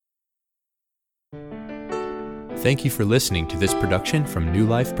Thank you for listening to this production from New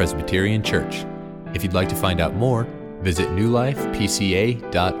Life Presbyterian Church. If you'd like to find out more, visit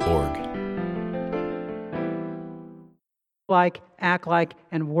newlifepca.org. Act like,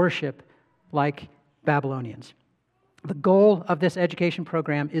 and worship like Babylonians. The goal of this education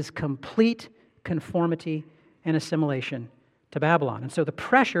program is complete conformity and assimilation to Babylon. And so the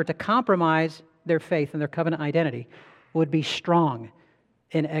pressure to compromise their faith and their covenant identity would be strong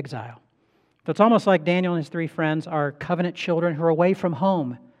in exile. So it's almost like Daniel and his three friends are covenant children who are away from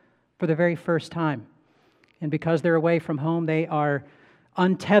home for the very first time. And because they're away from home, they are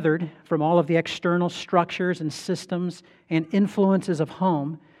untethered from all of the external structures and systems and influences of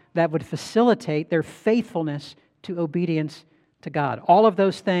home that would facilitate their faithfulness to obedience to God. All of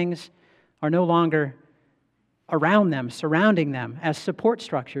those things are no longer around them, surrounding them as support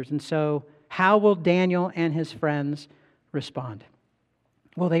structures. And so how will Daniel and his friends respond?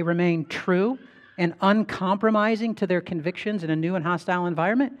 Will they remain true and uncompromising to their convictions in a new and hostile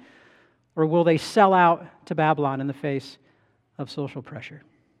environment? Or will they sell out to Babylon in the face of social pressure?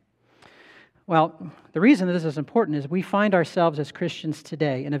 Well, the reason that this is important is we find ourselves as Christians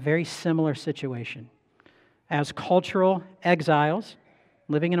today in a very similar situation. As cultural exiles,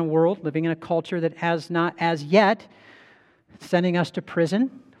 living in a world, living in a culture that has not as yet sending us to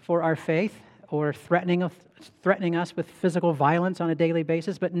prison for our faith or threatening us with physical violence on a daily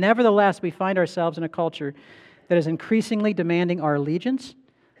basis, but nevertheless we find ourselves in a culture that is increasingly demanding our allegiance,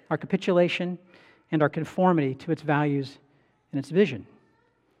 our capitulation, and our conformity to its values and its vision.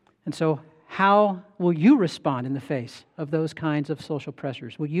 And so how will you respond in the face of those kinds of social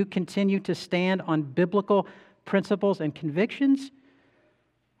pressures? Will you continue to stand on biblical principles and convictions,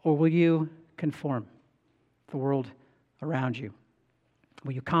 or will you conform to the world around you?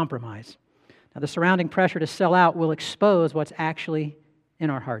 Will you compromise? Now, the surrounding pressure to sell out will expose what's actually in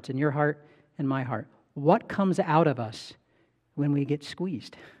our hearts, in your heart and my heart. What comes out of us when we get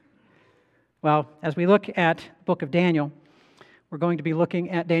squeezed? Well, as we look at the book of Daniel, we're going to be looking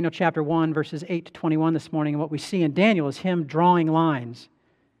at Daniel chapter 1, verses 8 to 21 this morning, and what we see in Daniel is him drawing lines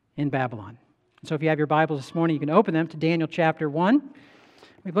in Babylon. So if you have your Bibles this morning, you can open them to Daniel chapter 1.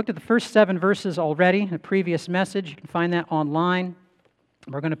 We've looked at the first 7 verses already in a previous message. You can find that online.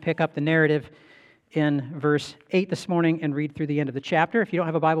 We're going to pick up the narrative in verse 8 this morning and read through the end of the chapter. If you don't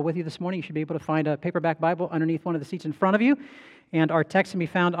have a Bible with you this morning, you should be able to find a paperback Bible underneath one of the seats in front of you. And our text can be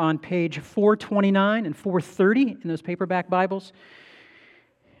found on page 429 and 430 in those paperback Bibles.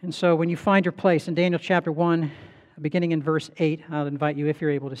 And so when you find your place in Daniel chapter 1, beginning in verse 8, I'll invite you, if you're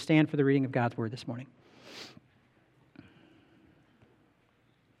able, to stand for the reading of God's Word this morning.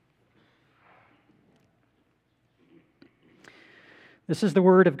 This is the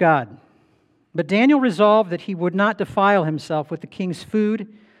word of God. But Daniel resolved that he would not defile himself with the king's food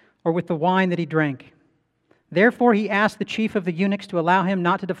or with the wine that he drank. Therefore he asked the chief of the eunuchs to allow him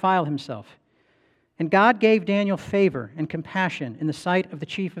not to defile himself. And God gave Daniel favor and compassion in the sight of the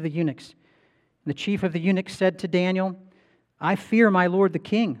chief of the eunuchs. And the chief of the eunuchs said to Daniel, I fear my lord the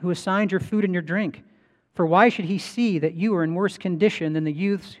king, who assigned your food and your drink. For why should he see that you are in worse condition than the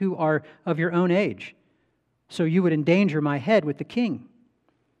youths who are of your own age? So you would endanger my head with the king.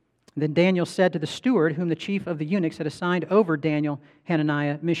 And then Daniel said to the steward, whom the chief of the eunuchs had assigned over Daniel,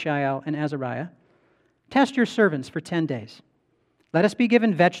 Hananiah, Mishael, and Azariah, test your servants for 10 days. Let us be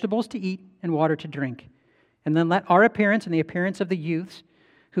given vegetables to eat and water to drink. And then let our appearance and the appearance of the youths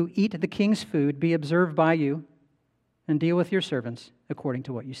who eat the king's food be observed by you, and deal with your servants according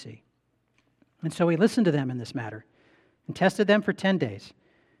to what you see. And so he listened to them in this matter and tested them for 10 days.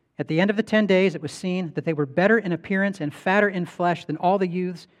 At the end of the 10 days, it was seen that they were better in appearance and fatter in flesh than all the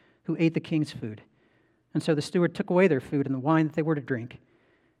youths who ate the king's food. And so the steward took away their food and the wine that they were to drink,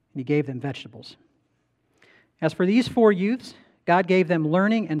 and he gave them vegetables. As for these 4 youths, God gave them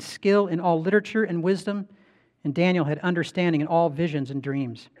learning and skill in all literature and wisdom, and Daniel had understanding in all visions and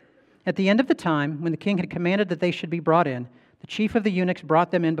dreams. At the end of the time, when the king had commanded that they should be brought in, the chief of the eunuchs brought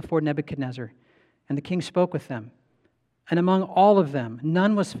them in before Nebuchadnezzar, and the king spoke with them. And among all of them,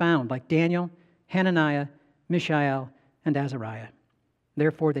 none was found like Daniel, Hananiah, Mishael, and Azariah.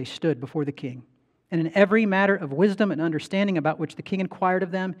 Therefore they stood before the king. And in every matter of wisdom and understanding about which the king inquired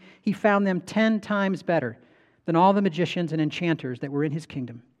of them, he found them 10 times better than all the magicians and enchanters that were in his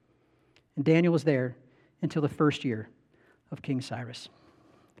kingdom. And Daniel was there until the first year of King Cyrus.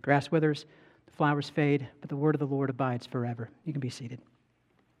 The grass withers, the flowers fade, but the word of the Lord abides forever. You can be seated.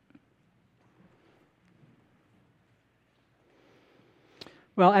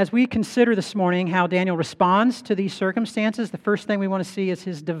 Well, as we consider this morning how Daniel responds to these circumstances, the first thing we want to see is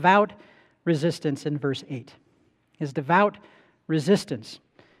his devout resistance in verse 8. His devout resistance.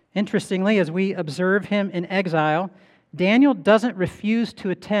 Interestingly, as we observe him in exile, Daniel doesn't refuse to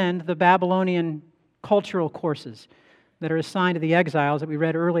attend the Babylonian cultural courses that are assigned to the exiles that we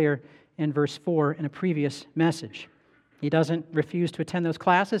read earlier in verse 4 in a previous message. He doesn't refuse to attend those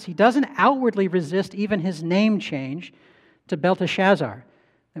classes. He doesn't outwardly resist even his name change to Belteshazzar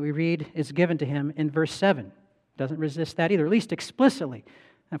that we read is given to him in verse 7. Doesn't resist that either, at least explicitly.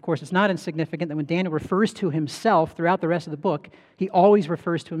 And of course, it's not insignificant that when Daniel refers to himself throughout the rest of the book, he always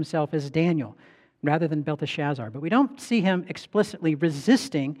refers to himself as Daniel rather than Belteshazzar. But we don't see him explicitly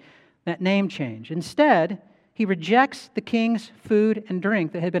resisting that name change. Instead, he rejects the king's food and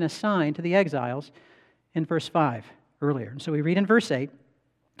drink that had been assigned to the exiles in verse 5 earlier. And so we read in verse 8,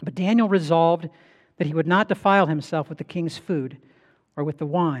 "But Daniel resolved that he would not defile himself with the king's food or with the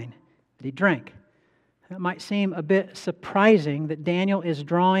wine that he drank." It might seem a bit surprising that Daniel is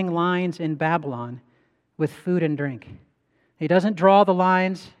drawing lines in Babylon with food and drink. He doesn't draw the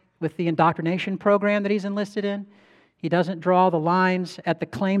lines with the indoctrination program that he's enlisted in. He doesn't draw the lines at the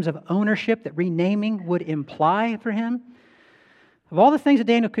claims of ownership that renaming would imply for him. Of all the things that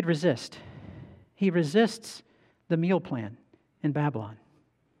Daniel could resist, he resists the meal plan in Babylon.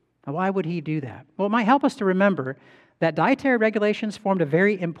 Now, why would he do that? Well, it might help us to remember that dietary regulations formed a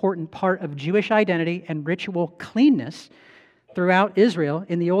very important part of Jewish identity and ritual cleanness throughout Israel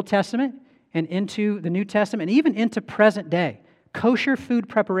in the Old Testament and into the New Testament and even into present day. Kosher food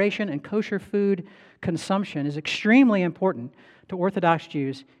preparation and kosher food consumption is extremely important to Orthodox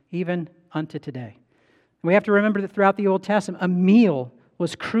Jews even unto today. We have to remember that throughout the Old Testament, a meal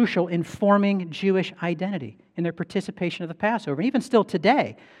was crucial in forming Jewish identity in their participation of the Passover. And even still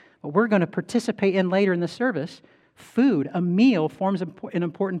today, what we're going to participate in later in the service, food, a meal, forms an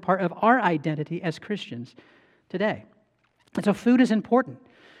important part of our identity as Christians today. And so food is important.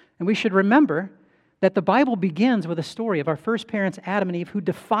 And we should remember that the Bible begins with a story of our first parents, Adam and Eve, who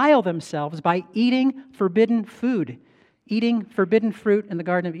defile themselves by eating forbidden food, eating forbidden fruit in the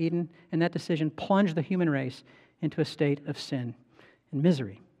Garden of Eden, and that decision plunged the human race into a state of sin and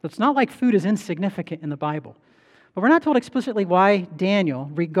misery. So it's not like food is insignificant in the Bible. But we're not told explicitly why Daniel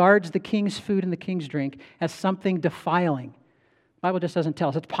regards the king's food and the king's drink as something defiling. The Bible just doesn't tell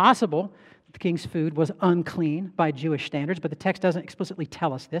us. It's possible that the king's food was unclean by Jewish standards, but the text doesn't explicitly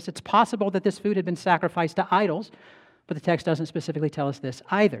tell us this. It's possible that this food had been sacrificed to idols, but the text doesn't specifically tell us this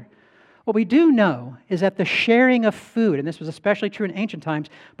either. What we do know is that the sharing of food, and this was especially true in ancient times,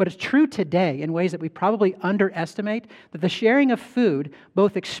 but it's true today in ways that we probably underestimate, that the sharing of food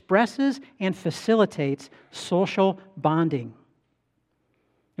both expresses and facilitates social bonding.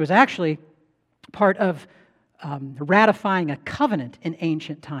 It was actually part of ratifying a covenant in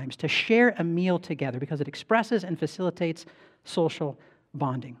ancient times to share a meal together because it expresses and facilitates social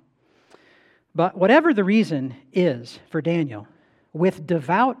bonding. But whatever the reason is for Daniel, with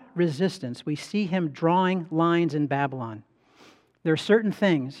devout resistance, we see him drawing lines in Babylon. There are certain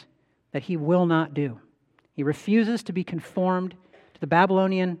things that he will not do. He refuses to be conformed to the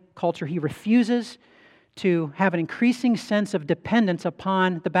Babylonian culture. He refuses to have an increasing sense of dependence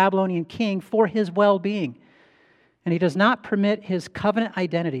upon the Babylonian king for his well-being. And he does not permit his covenant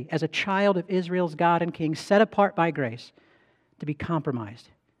identity as a child of Israel's God and King, set apart by grace, to be compromised.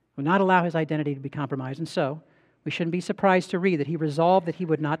 He will not allow his identity to be compromised. And so, we shouldn't be surprised to read that he resolved that he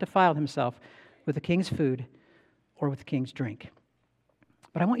would not defile himself with the king's food or with the king's drink.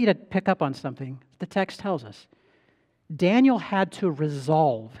 But I want you to pick up on something the text tells us. Daniel had to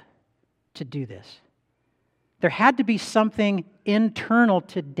resolve to do this. There had to be something internal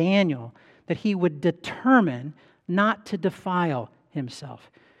to Daniel that he would determine not to defile himself,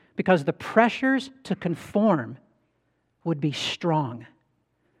 because the pressures to conform would be strong.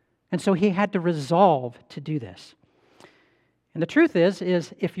 And so he had to resolve to do this. And the truth is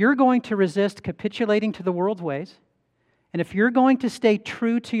if you're going to resist capitulating to the world's ways, and if you're going to stay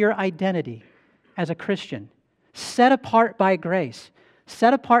true to your identity as a Christian, set apart by grace,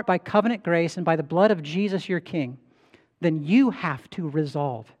 set apart by covenant grace and by the blood of Jesus your King, then you have to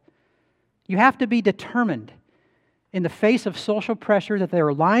resolve. You have to be determined in the face of social pressure that there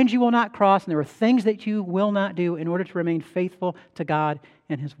are lines you will not cross and there are things that you will not do in order to remain faithful to God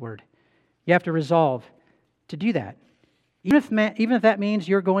and His Word. You have to resolve to do that. Even if that means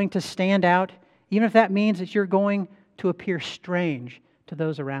you're going to stand out, even if that means that you're going to appear strange to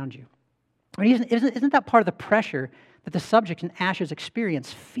those around you. I mean, isn't that part of the pressure that the subject in Ash's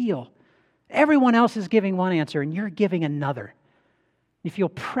experience feel? Everyone else is giving one answer and you're giving another. You feel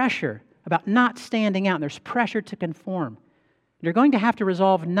pressure about not standing out, and there's pressure to conform. You're going to have to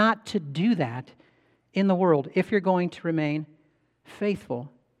resolve not to do that in the world if you're going to remain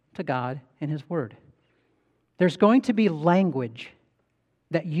faithful to God and His Word. There's going to be language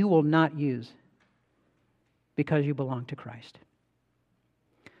that you will not use because you belong to Christ.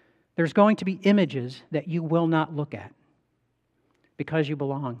 There's going to be images that you will not look at because you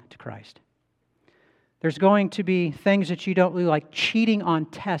belong to Christ. There's going to be things that you don't do, like cheating on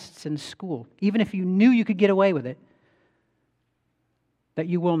tests in school, even if you knew you could get away with it, that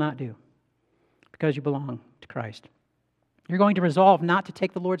you will not do because you belong to Christ. You're going to resolve not to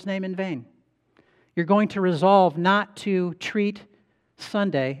take the Lord's name in vain. You're going to resolve not to treat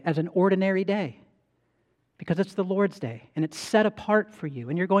Sunday as an ordinary day because it's the Lord's day and it's set apart for you,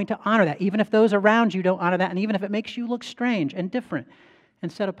 and you're going to honor that, even if those around you don't honor that, and even if it makes you look strange and different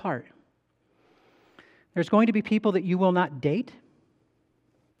and set apart. There's going to be people that you will not date,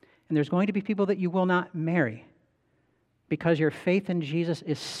 and there's going to be people that you will not marry because your faith in Jesus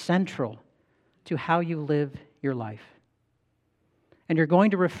is central to how you live your life. And you're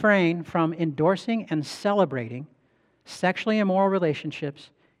going to refrain from endorsing and celebrating sexually immoral relationships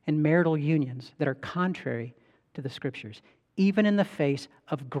and marital unions that are contrary to the Scriptures, even in the face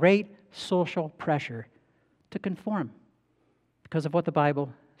of great social pressure to conform because of what the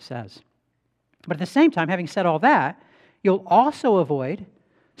Bible says. But at the same time, having said all that, you'll also avoid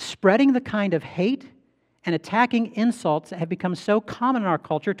spreading the kind of hate and attacking insults that have become so common in our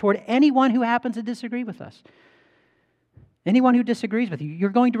culture toward anyone who happens to disagree with us. Anyone who disagrees with you, you're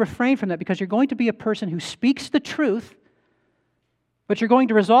going to refrain from that because you're going to be a person who speaks the truth, but you're going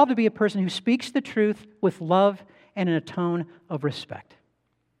to resolve to be a person who speaks the truth with love and in a tone of respect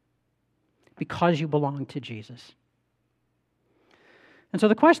because you belong to Jesus. And so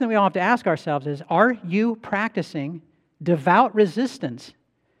the question that we all have to ask ourselves is, are you practicing devout resistance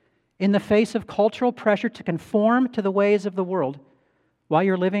in the face of cultural pressure to conform to the ways of the world while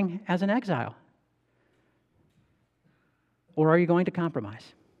you're living as an exile? Or are you going to compromise?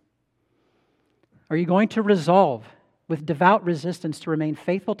 Are you going to resolve with devout resistance to remain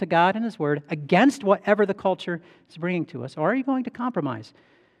faithful to God and His Word against whatever the culture is bringing to us? Or are you going to compromise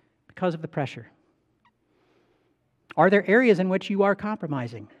because of the pressure? Are there areas in which you are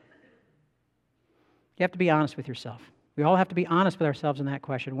compromising? You have to be honest with yourself. We all have to be honest with ourselves in that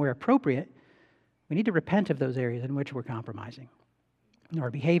question. Where appropriate, we need to repent of those areas in which we're compromising in our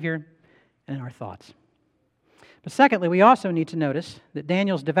behavior and in our thoughts. But secondly, we also need to notice that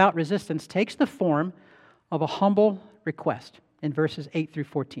Daniel's devout resistance takes the form of a humble request in verses 8 through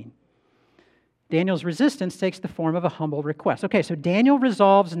 14. Daniel's resistance takes the form of a humble request. Okay, so Daniel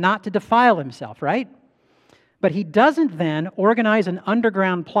resolves not to defile himself, right? But he doesn't then organize an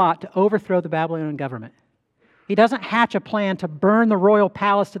underground plot to overthrow the Babylonian government. He doesn't hatch a plan to burn the royal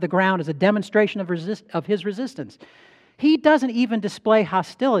palace to the ground as a demonstration of his resistance. He doesn't even display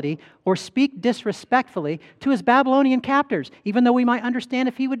hostility or speak disrespectfully to his Babylonian captors, even though we might understand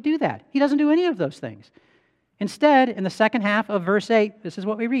if he would do that. He doesn't do any of those things. Instead, in the second half of verse 8, this is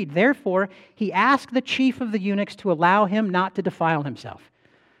what we read. Therefore, he asked the chief of the eunuchs to allow him not to defile himself.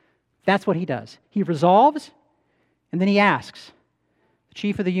 That's what he does. He resolves, and then he asks the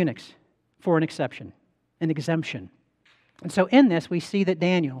chief of the eunuchs for an exception, an exemption. And so in this, we see that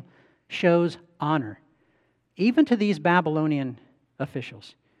Daniel shows honor, even to these Babylonian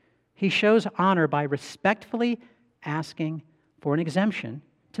officials. He shows honor by respectfully asking for an exemption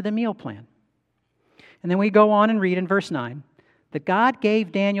to the meal plan. And then we go on and read in verse 9 that God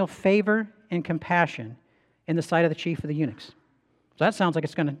gave Daniel favor and compassion in the sight of the chief of the eunuchs. So that sounds like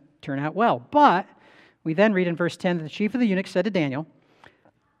it's going to turn out well. But we then read in verse 10 that the chief of the eunuchs said to Daniel,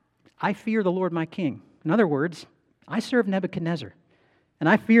 I fear the Lord my king. In other words, I serve Nebuchadnezzar, and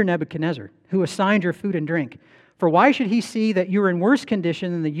I fear Nebuchadnezzar, who assigned your food and drink. For why should he see that you are in worse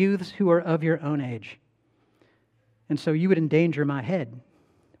condition than the youths who are of your own age? And so you would endanger my head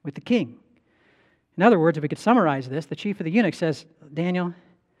with the king. In other words, if we could summarize this, the chief of the eunuchs says, Daniel,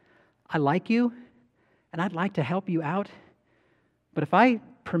 I like you, and I'd like to help you out, but if I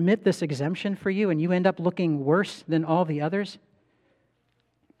permit this exemption for you and you end up looking worse than all the others,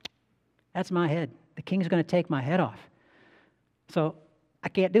 that's my head. The king's going to take my head off. So I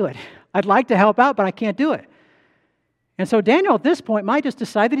can't do it. I'd like to help out, but I can't do it. And so Daniel at this point might just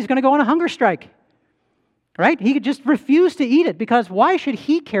decide that he's going to go on a hunger strike. Right? He could just refuse to eat it because why should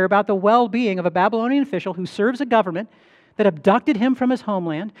he care about the well-being of a Babylonian official who serves a government that abducted him from his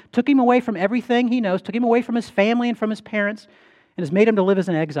homeland, took him away from everything he knows, took him away from his family and from his parents, and has made him to live as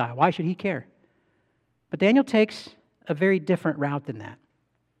an exile? Why should he care? But Daniel takes a very different route than that.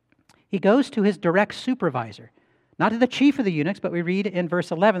 He goes to his direct supervisor, not to the chief of the eunuchs, but we read in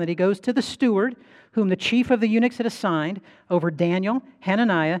verse 11 that he goes to the steward whom the chief of the eunuchs had assigned over Daniel,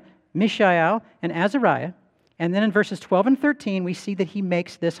 Hananiah, Mishael, and Azariah. And then in verses 12 and 13, we see that he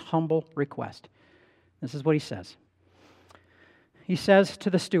makes this humble request. This is what he says. he says to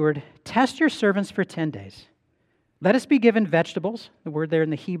the steward, "Test your servants for 10 days. Let us be given vegetables." The word there in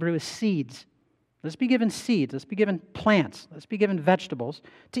the Hebrew is seeds. Let's be given seeds. Let's be given plants. Let's be given vegetables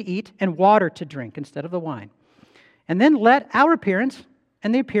to eat and water to drink instead of the wine. And then let our appearance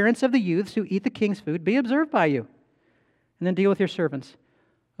and the appearance of the youths who eat the king's food be observed by you. And then deal with your servants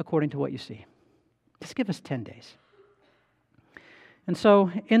according to what you see. Just give us 10 days. And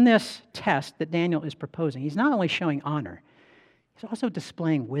so in this test that Daniel is proposing, he's not only showing honor, he's also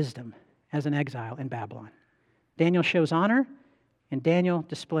displaying wisdom as an exile in Babylon. Daniel shows honor, and Daniel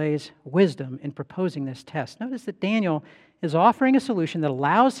displays wisdom in proposing this test. Notice that Daniel is offering a solution that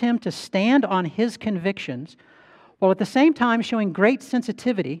allows him to stand on his convictions while at the same time showing great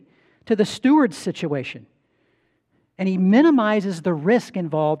sensitivity to the steward's situation. And he minimizes the risk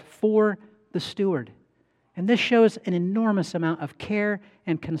involved for the steward. And this shows an enormous amount of care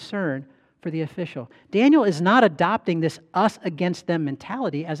and concern for the official. Daniel is not adopting this us against them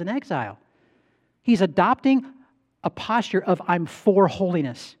mentality as an exile. He's adopting a posture of I'm for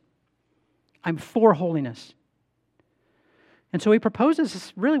holiness. I'm for holiness. And so he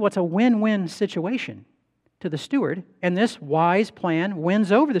proposes really what's a win-win situation to the steward. And this wise plan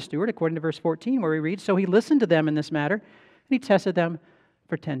wins over the steward, according to verse 14, where we read, "So he listened to them in this matter, and he tested them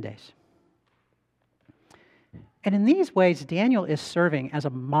for 10 days. And in these ways, Daniel is serving as a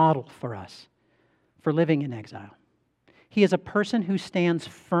model for us for living in exile. He is a person who stands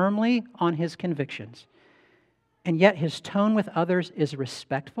firmly on his convictions, and yet his tone with others is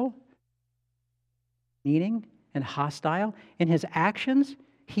respectful, meaning, and hostile. In his actions,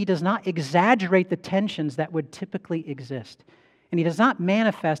 he does not exaggerate the tensions that would typically exist. And he does not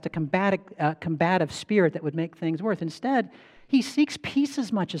manifest a combative spirit that would make things worse. Instead, he seeks peace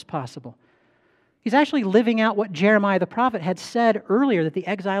as much as possible. He's actually living out what Jeremiah the prophet had said earlier that the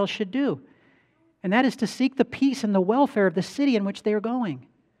exiles should do. And that is to seek the peace and the welfare of the city in which they are going.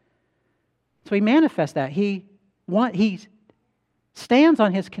 So he manifests that. He stands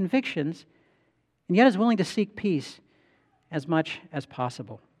on his convictions and yet is willing to seek peace as much as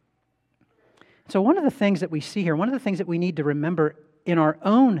possible. So one of the things that we see here, one of the things that we need to remember in our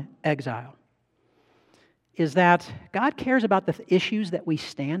own exile is that God cares about the issues that we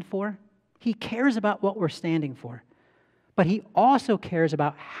stand for. He cares about what we're standing for. But He also cares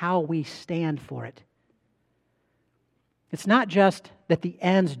about how we stand for it. It's not just that the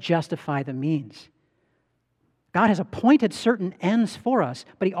ends justify the means. God has appointed certain ends for us,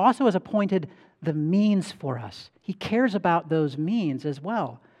 but He also has appointed the means for us. He cares about those means as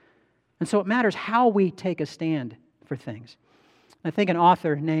well. And so it matters how we take a stand for things. I think an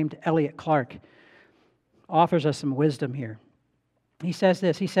author named Elliot Clark offers us some wisdom here. He says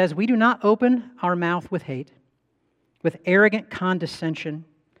this, he says, "We do not open our mouth with hate, with arrogant condescension,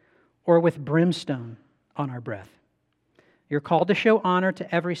 or with brimstone on our breath. You're called to show honor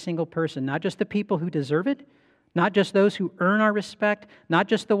to every single person, not just the people who deserve it, not just those who earn our respect, not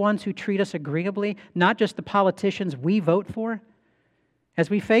just the ones who treat us agreeably, not just the politicians we vote for. As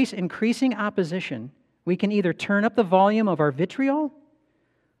we face increasing opposition, we can either turn up the volume of our vitriol,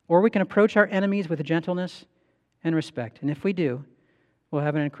 or we can approach our enemies with gentleness and respect. And if we do, we'll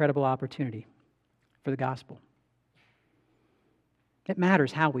have an incredible opportunity for the gospel." It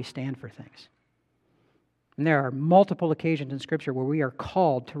matters how we stand for things. And there are multiple occasions in Scripture where we are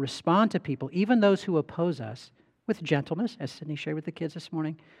called to respond to people, even those who oppose us, with gentleness, as Sydney shared with the kids this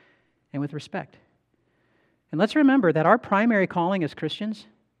morning, and with respect. And let's remember that our primary calling as Christians,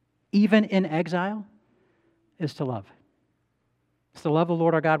 even in exile, is to love. It's to love the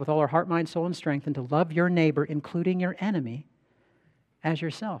Lord our God with all our heart, mind, soul, and strength, and to love your neighbor, including your enemy, as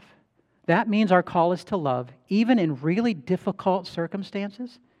yourself. That means our call is to love, even in really difficult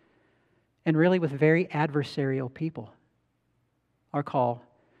circumstances, and really with very adversarial people. Our call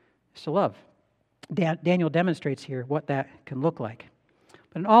is to love. Daniel demonstrates here what that can look like.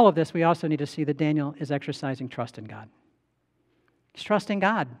 But in all of this, we also need to see that Daniel is exercising trust in God. He's trusting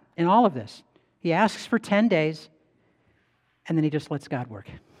God in all of this. He asks for 10 days, and then he just lets God work.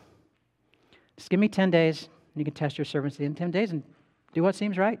 Just give me 10 days, and you can test your servants at the end of 10 days and do what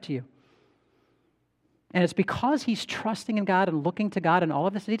seems right to you. And it's because he's trusting in God and looking to God in all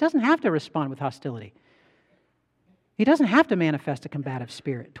of this that he doesn't have to respond with hostility. He doesn't have to manifest a combative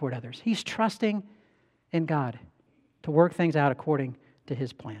spirit toward others. He's trusting in God to work things out according to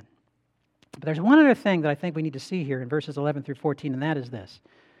His plan. But there's one other thing that I think we need to see here in verses 11 through 14, and that is this.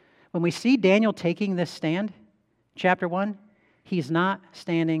 When we see Daniel taking this stand, chapter 1, he's not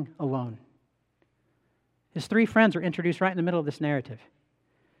standing alone. His three friends are introduced right in the middle of this narrative.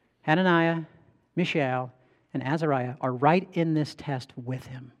 Hananiah, Mishael, and Azariah are right in this test with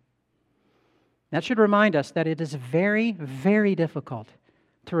him. That should remind us that it is very, very difficult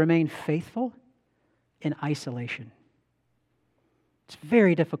to remain faithful in isolation. It's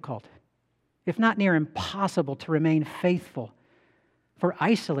very difficult, if not near impossible, to remain faithful if we're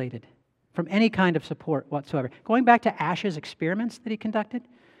isolated from any kind of support whatsoever. Going back to Ash's experiments that he conducted,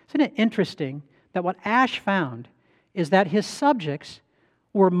 isn't it interesting that what Ash found is that his subjects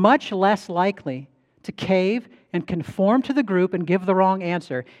were much less likely to cave and conform to the group and give the wrong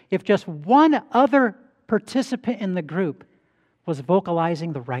answer if just one other participant in the group was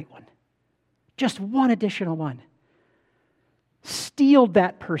vocalizing the right one. Just one additional one. Steeled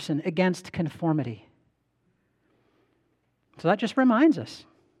that person against conformity. So that just reminds us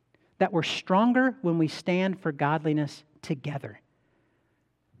that we're stronger when we stand for godliness together.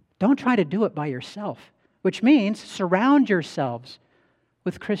 Don't try to do it by yourself, which means surround yourselves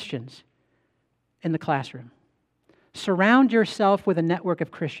with Christians in the classroom. Surround yourself with a network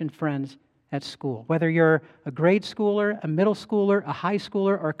of Christian friends at school, whether you're a grade schooler, a middle schooler, a high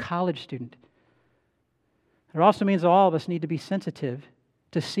schooler, or a college student. It also means that all of us need to be sensitive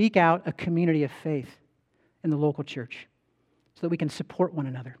to seek out a community of faith in the local church so that we can support one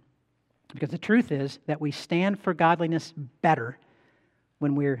another. Because the truth is that we stand for godliness better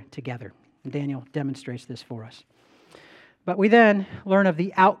when we're together. And Daniel demonstrates this for us. But we then learn of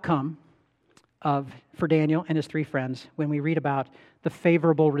the outcome for Daniel and his three friends when we read about the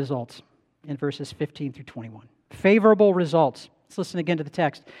favorable results in verses 15 through 21. Favorable results. Let's listen again to the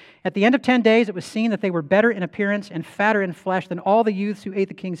text. At the end of 10 days, it was seen that they were better in appearance and fatter in flesh than all the youths who ate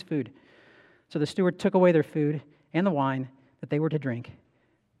the king's food. So the steward took away their food and the wine that they were to drink,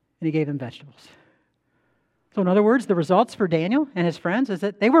 and he gave them vegetables. So in other words, the results for Daniel and his friends is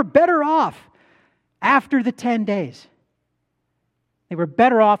that they were better off after the 10 days. They were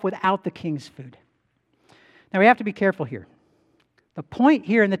better off without the king's food. Now we have to be careful here. The point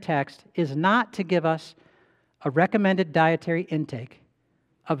here in the text is not to give us a recommended dietary intake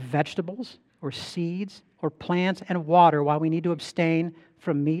of vegetables or seeds or plants and water while we need to abstain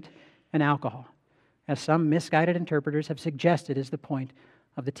from meat and alcohol, as some misguided interpreters have suggested is the point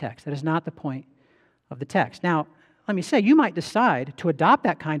of the text. That is not the point of the text. Now, let me say, you might decide to adopt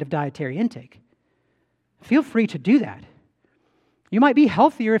that kind of dietary intake. Feel free to do that. You might be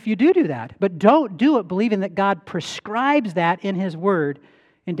healthier if you do that, but don't do it believing that God prescribes that in His Word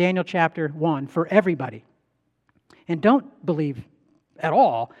in Daniel chapter 1 for everybody. And don't believe at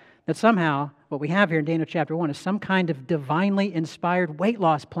all that somehow what we have here in Daniel chapter 1 is some kind of divinely inspired weight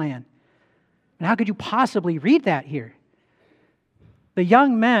loss plan. And how could you possibly read that here? The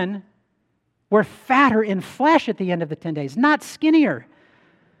young men were fatter in flesh at the end of the 10 days, not skinnier.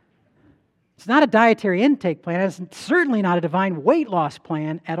 It's not a dietary intake plan. It's certainly not a divine weight loss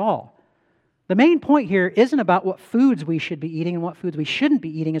plan at all. The main point here isn't about what foods we should be eating and what foods we shouldn't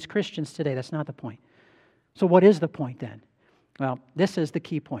be eating as Christians today. That's not the point. So what is the point then? Well, this is the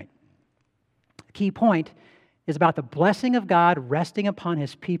key point. The key point is about the blessing of God resting upon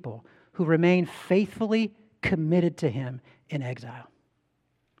His people who remain faithfully committed to Him in exile.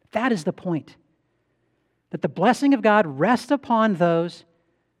 That is the point. That the blessing of God rests upon those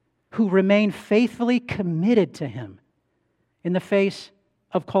who remain faithfully committed to Him in the face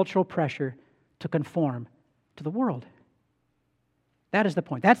of cultural pressure to conform to the world. That is the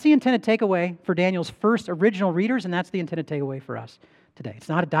point. That's the intended takeaway for Daniel's first original readers, and that's the intended takeaway for us today. It's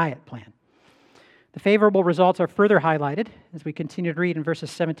not a diet plan. The favorable results are further highlighted as we continue to read in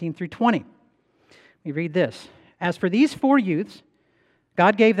verses 17 through 20. We read this. As for these 4 youths,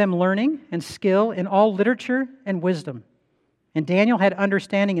 God gave them learning and skill in all literature and wisdom. And Daniel had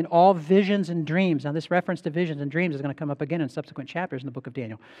understanding in all visions and dreams. Now, this reference to visions and dreams is going to come up again in subsequent chapters in the book of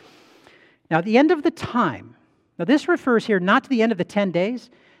Daniel. Now, at the end of the time, now this refers here not to the end of the 10 days.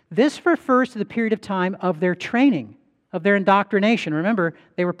 This refers to the period of time of their training, of their indoctrination. Remember,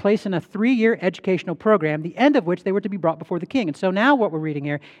 they were placed in a 3-year educational program, the end of which they were to be brought before the king. And so now what we're reading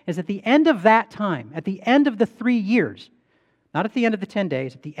here is at the end of that time, at the end of the 3 years, not at the end of the 10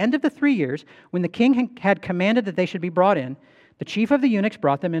 days, at the end of the 3 years, when the king had commanded that they should be brought in, the chief of the eunuchs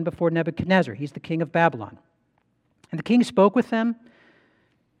brought them in before Nebuchadnezzar. He's the king of Babylon. And the king spoke with them.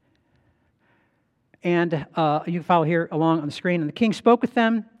 And you can follow here along on the screen. And the king spoke with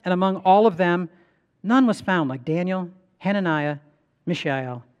them, and among all of them, none was found like Daniel, Hananiah,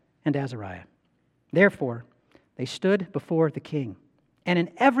 Mishael, and Azariah. Therefore, they stood before the king. And in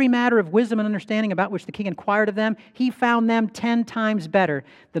every matter of wisdom and understanding about which the king inquired of them, he found them 10 times better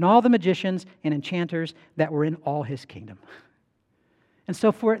than all the magicians and enchanters that were in all his kingdom. And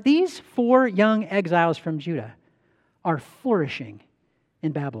so for these 4 young exiles from Judah are flourishing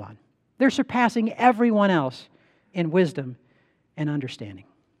in Babylon. They're surpassing everyone else in wisdom and understanding.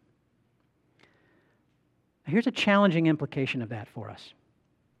 Now, here's a challenging implication of that for us.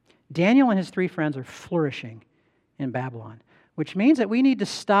 Daniel and his 3 friends are flourishing in Babylon, which means that we need to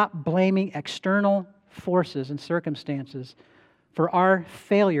stop blaming external forces and circumstances for our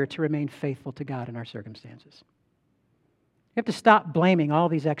failure to remain faithful to God in our circumstances. We have to stop blaming all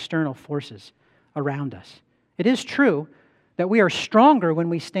these external forces around us. It is true that we are stronger when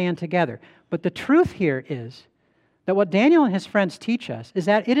we stand together, but the truth here is that what Daniel and his friends teach us is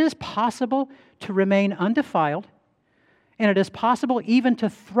that it is possible to remain undefiled, and it is possible even to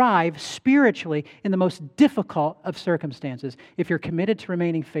thrive spiritually in the most difficult of circumstances if you're committed to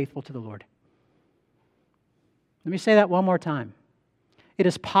remaining faithful to the Lord. Let me say that one more time. It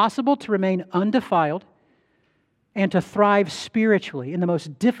is possible to remain undefiled and to thrive spiritually in the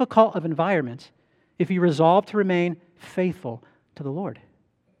most difficult of environments if you resolve to remain faithful to the Lord.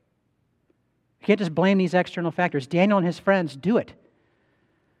 You can't just blame these external factors. Daniel and his friends do it.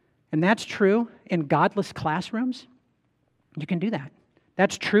 And that's true in godless classrooms. You can do that.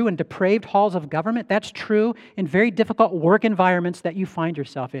 That's true in depraved halls of government. That's true in very difficult work environments that you find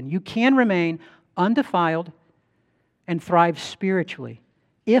yourself in. You can remain undefiled and thrive spiritually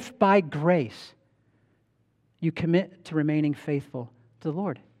if by grace you commit to remaining faithful to the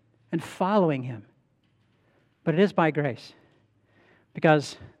Lord and following Him. But it is by grace.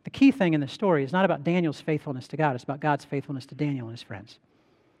 Because the key thing in the story is not about Daniel's faithfulness to God, it's about God's faithfulness to Daniel and his friends.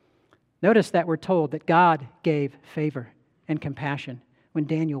 Notice that we're told that God gave favor and compassion when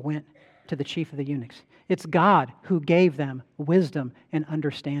Daniel went to the chief of the eunuchs. It's God who gave them wisdom and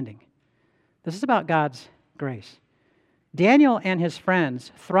understanding. This is about God's grace. Daniel and his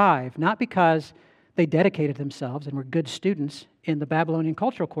friends thrive not because they dedicated themselves and were good students in the Babylonian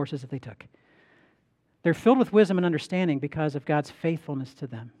cultural courses that they took. They're filled with wisdom and understanding because of God's faithfulness to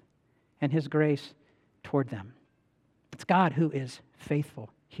them and His grace toward them. It's God who is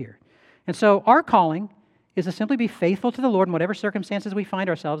faithful here. And so our calling is to simply be faithful to the Lord in whatever circumstances we find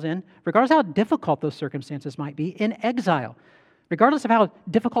ourselves in, regardless of how difficult those circumstances might be, in exile, regardless of how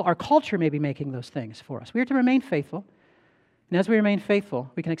difficult our culture may be making those things for us. We are to remain faithful, and as we remain faithful,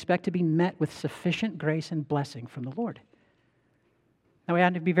 we can expect to be met with sufficient grace and blessing from the Lord. Now, we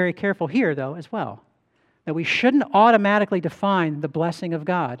have to be very careful here, though, as well, that we shouldn't automatically define the blessing of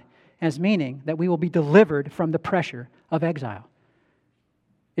God as meaning that we will be delivered from the pressure of exile.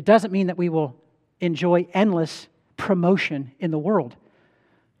 It doesn't mean that we will enjoy endless promotion in the world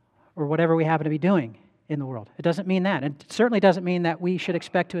or whatever we happen to be doing in the world. It doesn't mean that. It certainly doesn't mean that we should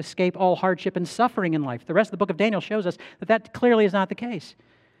expect to escape all hardship and suffering in life. The rest of the book of Daniel shows us that that clearly is not the case.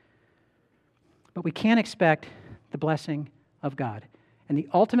 But we can expect the blessing of God. And the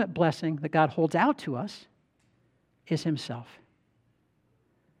ultimate blessing that God holds out to us is Himself.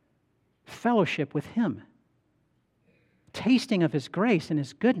 Fellowship with Him. Tasting of His grace and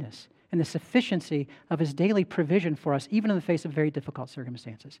His goodness and the sufficiency of His daily provision for us, even in the face of very difficult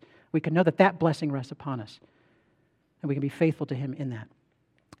circumstances. We can know that that blessing rests upon us, and we can be faithful to Him in that.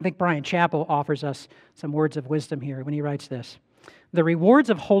 I think Brian Chappell offers us some words of wisdom here when he writes this. The rewards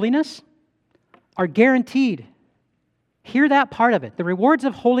of holiness are guaranteed. Hear that part of it. The rewards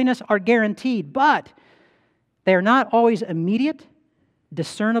of holiness are guaranteed, but they are not always immediate,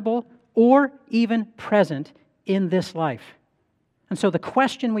 discernible, or even present in this life. And so the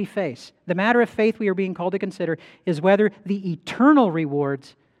question we face, the matter of faith we are being called to consider, is whether the eternal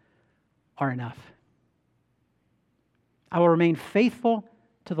rewards are enough. I will remain faithful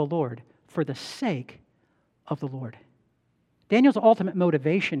to the Lord for the sake of the Lord. Daniel's ultimate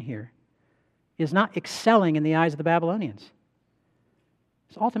motivation here is not excelling in the eyes of the Babylonians.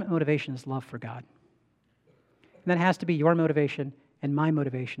 His ultimate motivation is love for God. And that has to be your motivation and my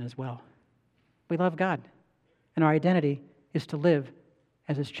motivation as well. We love God, and our identity is to live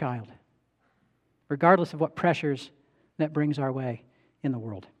as His child, regardless of what pressures that brings our way in the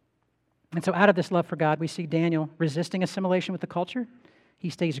world. And so out of this love for God, we see Daniel resisting assimilation with the culture. He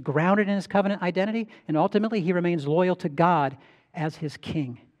stays grounded in his covenant identity, and ultimately he remains loyal to God as his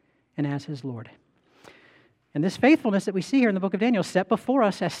king and as his Lord. And this faithfulness that we see here in the book of Daniel is set before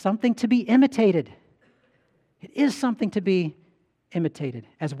us as something to be imitated. It is something to be imitated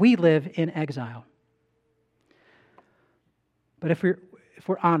as we live in exile. But if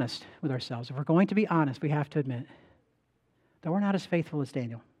we're honest with ourselves, if we're going to be honest, we have to admit that we're not as faithful as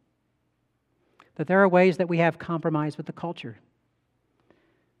Daniel. That there are ways that we have compromised with the culture.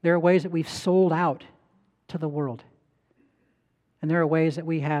 There are ways that we've sold out to the world. And there are ways that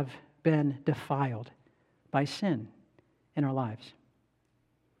we have been defiled by sin in our lives.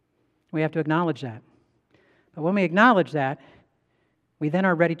 We have to acknowledge that. But when we acknowledge that, we then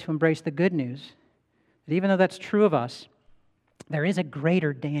are ready to embrace the good news that even though that's true of us, there is a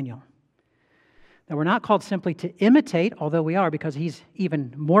greater Daniel. That we're not called simply to imitate, although we are, because he's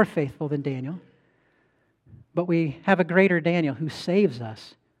even more faithful than Daniel. But we have a greater Daniel who saves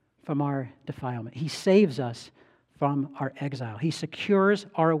us from our defilement. He saves us from our exile. He secures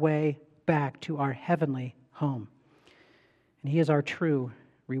our way back to our heavenly home. And he is our true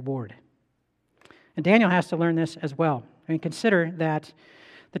reward. And Daniel has to learn this as well. I mean, consider that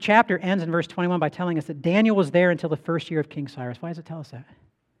the chapter ends in verse 21 by telling us that Daniel was there until the first year of King Cyrus. Why does it tell us that?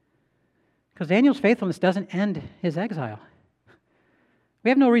 Because Daniel's faithfulness doesn't end his exile. We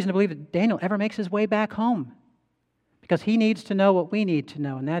have no reason to believe that Daniel ever makes his way back home, because he needs to know what we need to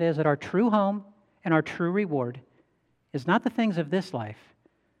know, and that is that our true home and our true reward is not the things of this life,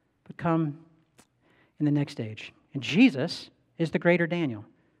 but come in the next age. And Jesus is the greater Daniel,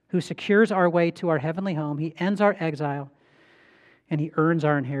 who secures our way to our heavenly home. He ends our exile, and he earns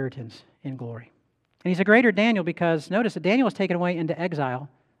our inheritance in glory. And he's a greater Daniel because, notice that Daniel was taken away into exile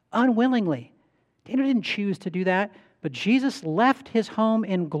unwillingly. Daniel didn't choose to do that, but Jesus left his home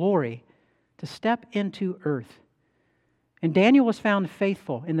in glory to step into earth. And Daniel was found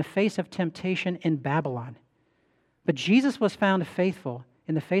faithful in the face of temptation in Babylon. But Jesus was found faithful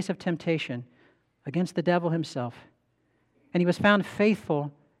in the face of temptation against the devil himself. And he was found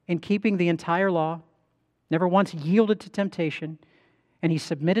faithful in keeping the entire law, never once yielded to temptation, and he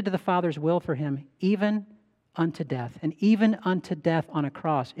submitted to the Father's will for him, even unto death, and even unto death on a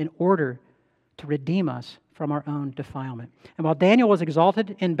cross, in order to redeem us from our own defilement. And while Daniel was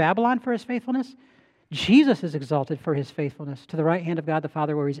exalted in Babylon for his faithfulness, Jesus is exalted for his faithfulness to the right hand of God the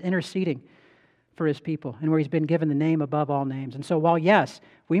Father, where he's interceding for his people and where he's been given the name above all names. And so while, yes,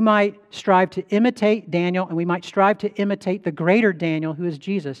 we might strive to imitate Daniel and we might strive to imitate the greater Daniel, who is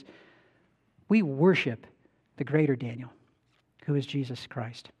Jesus, we worship the greater Daniel, who is Jesus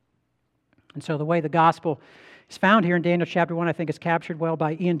Christ. And so the way the gospel is found here in Daniel chapter 1, I think is captured well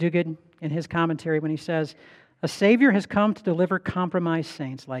by Ian Duguid in his commentary when he says, "A Savior has come to deliver compromised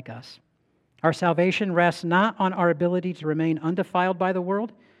saints like us. Our salvation rests not on our ability to remain undefiled by the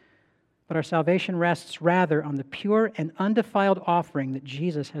world, but our salvation rests rather on the pure and undefiled offering that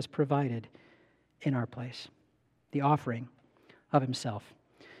Jesus has provided in our place, the offering of himself."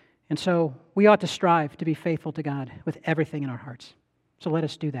 And so we ought to strive to be faithful to God with everything in our hearts. So let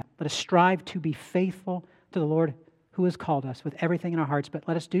us do that. Let us strive to be faithful to the Lord who has called us with everything in our hearts, but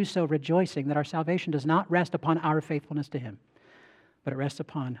let us do so rejoicing that our salvation does not rest upon our faithfulness to him, but it rests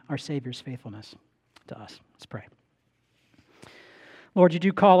upon our Savior's faithfulness to us. Let's pray. Lord, you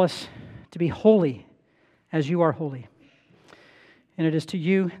do call us to be holy as you are holy. And it is to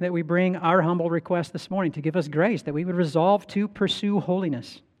you that we bring our humble request this morning to give us grace, that we would resolve to pursue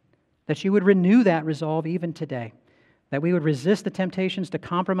holiness, that you would renew that resolve even today, that we would resist the temptations to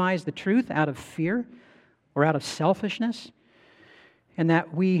compromise the truth out of fear or out of selfishness, and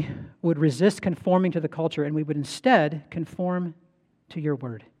that we would resist conforming to the culture and we would instead conform to your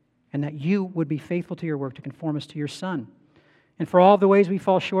word, and that you would be faithful to your work to conform us to your Son. And for all the ways we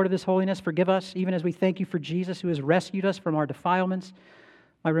fall short of this holiness, forgive us, even as we thank you for Jesus, who has rescued us from our defilements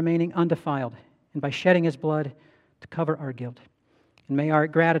by remaining undefiled and by shedding his blood to cover our guilt. And may our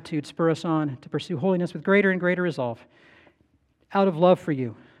gratitude spur us on to pursue holiness with greater and greater resolve, out of love for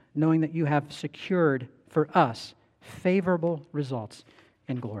you, knowing that you have secured for us favorable results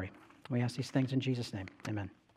in glory. We ask these things in Jesus' name. Amen.